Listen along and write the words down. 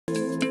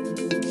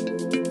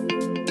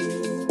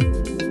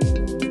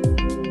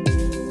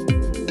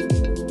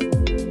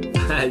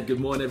Hey,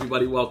 good morning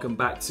everybody, welcome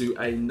back to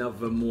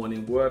another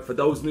morning word. For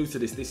those new to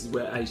this is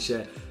where I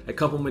share a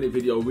couple-minute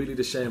video really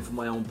to share for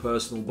my own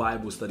personal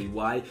Bible study.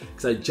 Why?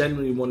 Because I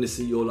genuinely want to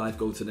see your life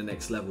go to the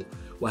next level.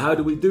 Well, how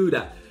do we do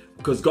that?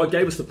 Because God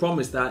gave us the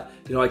promise that,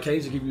 I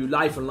came to give you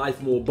life and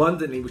life more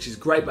abundantly, which is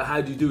great, but how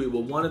do you do it?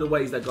 Well, one of the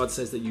ways that God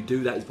says that you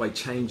do that is by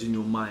changing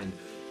your mind.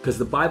 Because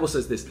the Bible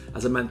says this,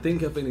 as a man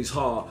thinketh in his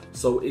heart,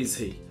 so is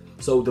he.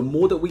 So the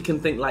more that we can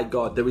think like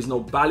God, there is no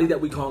valley that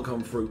we can't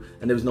come through,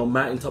 and there is no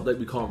mountaintop that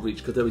we can't reach,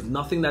 because there is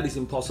nothing that is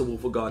impossible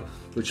for God,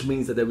 which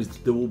means that there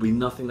will be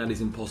nothing that is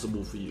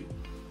impossible for you.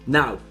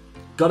 Now,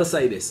 gotta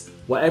say this,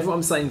 whatever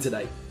I'm saying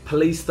today,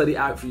 please study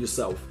out for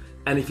yourself.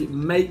 And if it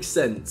makes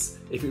sense,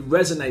 if it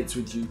resonates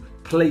with you,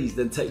 please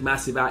then take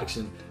massive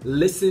action.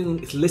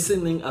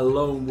 Listening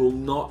alone will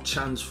not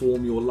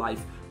transform your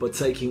life, but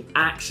taking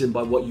action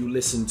by what you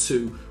listen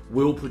to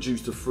will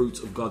produce the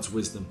fruits of God's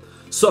wisdom.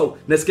 So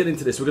let's get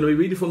into this. We're going to be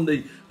reading from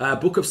the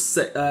book of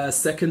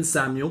 2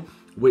 Samuel,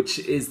 which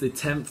is the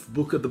 10th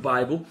book of the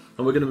Bible.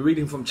 And we're going to be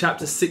reading from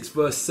chapter 6,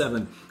 verse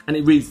 7. And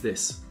it reads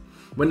this.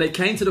 When they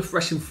came to the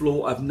threshing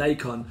floor of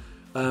Nacon,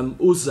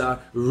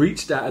 Uzzah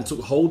reached out and took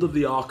hold of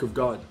the ark of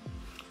God.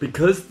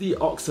 Because the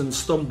oxen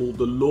stumbled,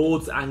 the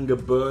Lord's anger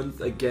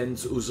burned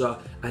against Uzzah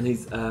and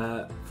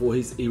for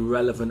his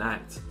irrelevant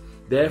act.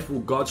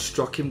 Therefore, God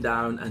struck him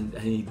down and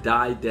he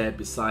died there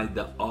beside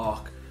the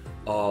ark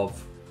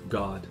of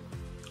God.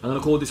 I'm going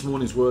to call this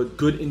morning's word,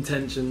 good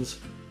intentions,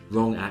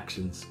 wrong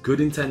actions. Good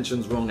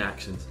intentions, wrong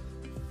actions.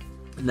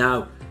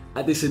 Now,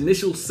 at this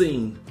initial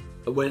scene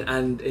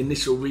and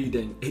initial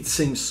reading, it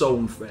seems so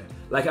unfair.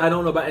 Like, I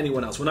don't know about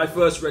anyone else. When I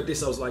first read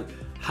this, I was like,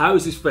 how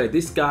is this fair?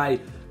 This guy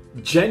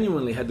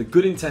genuinely had the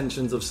good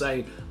intentions of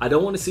saying, I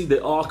don't want to see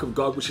the ark of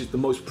God, which is the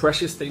most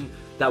precious thing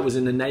that was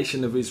in the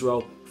nation of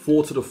Israel,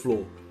 fall to the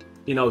floor.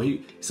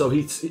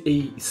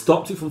 He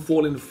stopped it from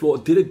falling to the floor,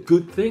 did a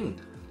good thing,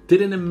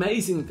 did an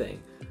amazing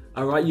thing.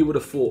 All right, you would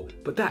have thought,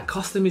 but that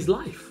cost him his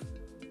life.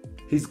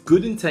 His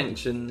good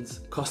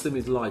intentions cost him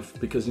his life,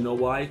 because you know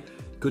why?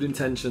 Good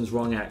intentions,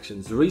 wrong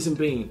actions. The reason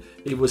being,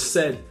 it was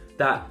said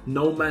that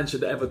no man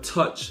should ever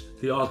touch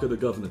the ark of the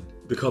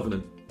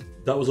covenant.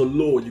 That was a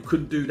law. You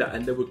couldn't do that,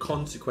 and there were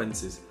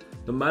consequences.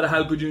 No matter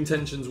how good your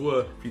intentions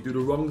were, if you do the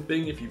wrong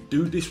thing, if you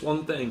do this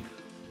one thing,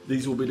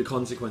 these will be the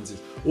consequences.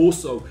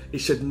 Also, it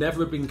should never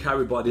have been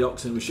carried by the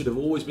oxen. We should have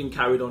always been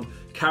carried on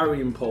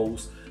carrying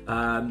poles,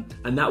 and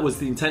that was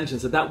the intention.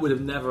 So that would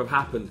have never have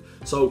happened.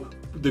 So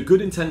the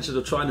good intention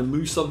of trying to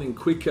move something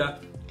quicker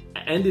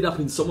ended up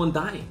in someone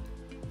dying.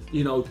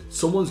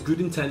 Someone's good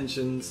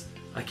intentions,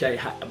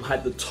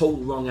 had the total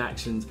wrong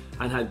actions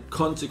and had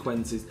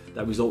consequences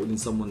that resulted in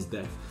someone's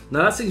death.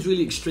 Now that seems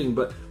really extreme,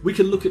 but we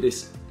can look at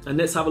this and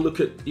let's have a look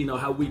at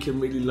how we can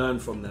really learn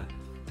from that.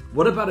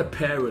 What about a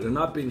parent? And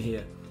I've been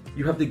here.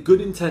 You have the good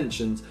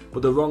intentions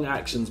but the wrong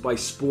actions by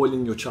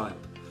spoiling your child.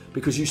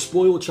 Because you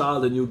spoil a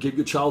child and you give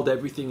your child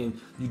everything and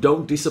you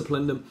don't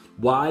discipline them.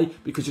 Why?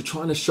 Because you're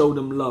trying to show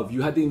them love.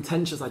 You had the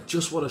intentions, I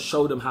just want to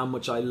show them how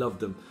much I love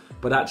them.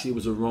 But actually it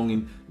was a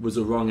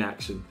wrong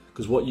action.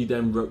 Because what you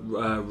then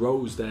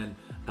rose then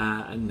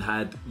and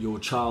had your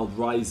child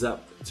rise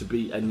up to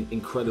be an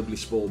incredibly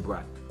spoiled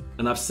brat.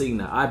 And I've seen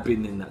that. I've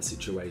been in that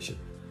situation.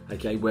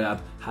 Where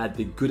I've had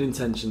the good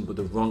intention but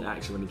the wrong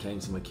action when it came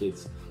to my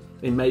kids.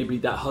 It may be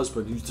that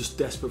husband who's just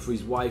desperate for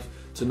his wife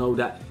to know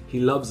that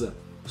he loves her.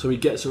 So he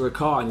gets her a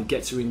car and he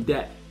gets her in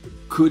debt.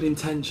 Good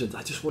intentions.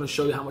 I just want to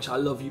show you how much I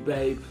love you,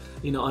 babe.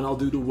 And I'll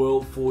do the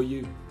world for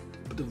you.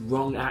 But the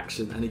wrong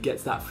action, and it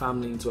gets that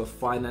family into a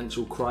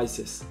financial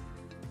crisis.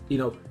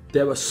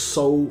 There are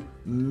so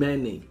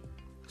many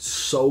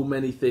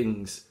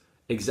things,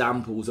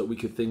 examples that we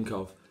could think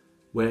of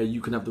where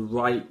you can have the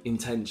right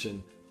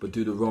intention but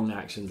do the wrong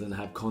actions and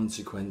have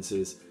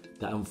consequences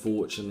that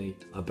unfortunately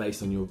are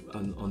based on your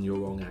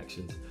wrong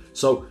actions.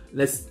 So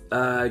let's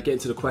get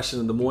into the question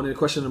of the morning. The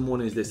question of the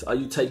morning is this: are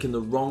you taking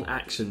the wrong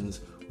actions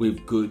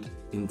with good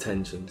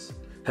intentions?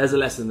 Here's a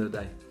lesson of the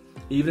day.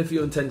 Even if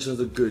your intentions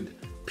are good,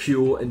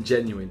 pure and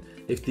genuine,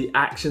 if the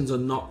actions are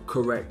not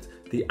correct,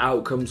 the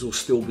outcomes will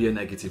still be a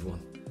negative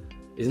one.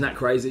 Isn't that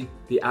crazy?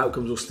 The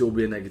outcomes will still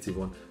be a negative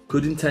one.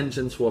 Good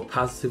intentions for a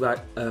positive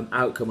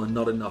outcome are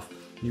not enough.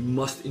 You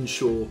must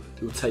ensure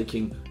you're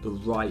taking the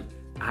right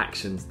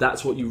actions.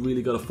 That's what you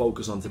really got to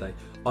focus on today.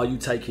 Are you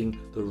taking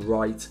the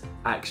right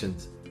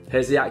actions?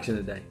 Here's the action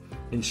of the day.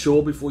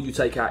 Ensure before you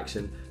take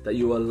action that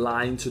you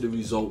align to the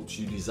results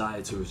you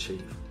desire to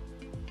achieve.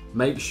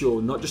 Make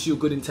sure, not just your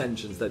good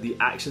intentions, that the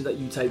actions that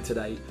you take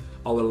today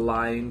are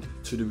aligned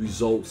to the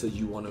results that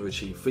you want to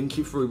achieve. Think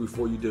it through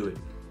before you do it.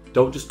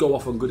 Don't just go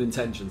off on good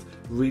intentions.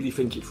 Really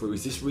think it through.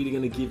 Is this really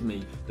going to give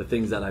me the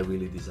things that I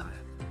really desire?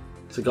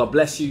 So God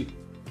bless you.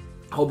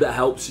 I hope that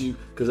helps you,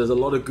 because there's a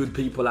lot of good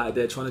people out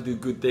there trying to do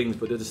good things,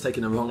 but they're just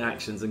taking the wrong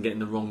actions and getting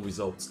the wrong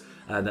results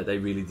that they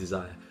really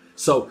desire.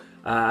 So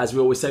as we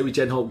always say, we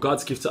Gen Hope,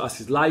 God's gift to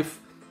us is life.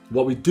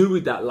 What we do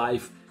with that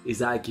life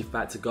is our gift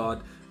back to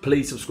God.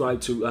 Please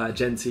subscribe to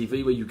Gen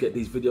TV, where you get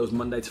these videos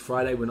Monday to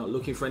Friday. We're not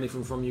looking for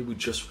anything from you. We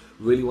just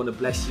really want to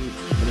bless you.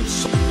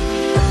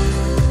 And